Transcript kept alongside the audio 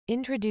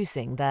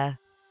Introducing the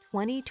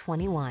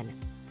 2021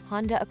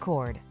 Honda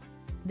Accord.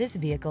 This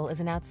vehicle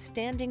is an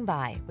outstanding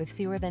buy with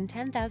fewer than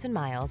 10,000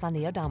 miles on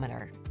the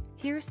odometer.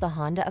 Here's the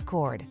Honda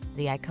Accord,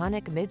 the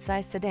iconic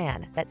midsize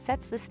sedan that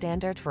sets the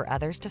standard for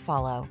others to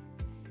follow.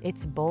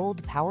 Its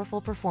bold, powerful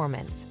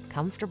performance,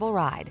 comfortable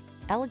ride,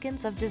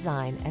 elegance of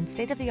design, and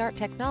state-of-the-art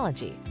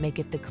technology make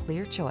it the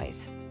clear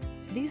choice.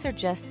 These are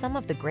just some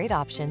of the great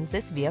options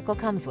this vehicle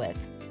comes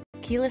with: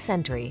 keyless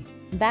entry,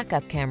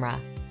 backup camera,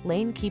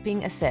 lane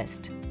keeping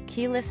assist,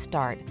 keyless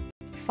start,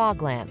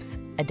 fog lamps,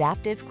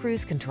 adaptive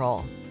cruise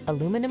control,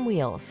 aluminum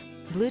wheels,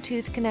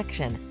 Bluetooth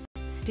connection,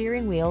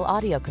 steering wheel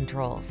audio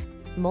controls,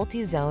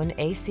 multi-zone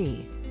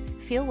AC.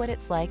 Feel what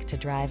it's like to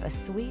drive a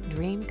sweet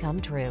dream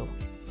come true.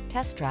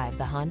 Test drive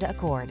the Honda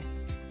Accord.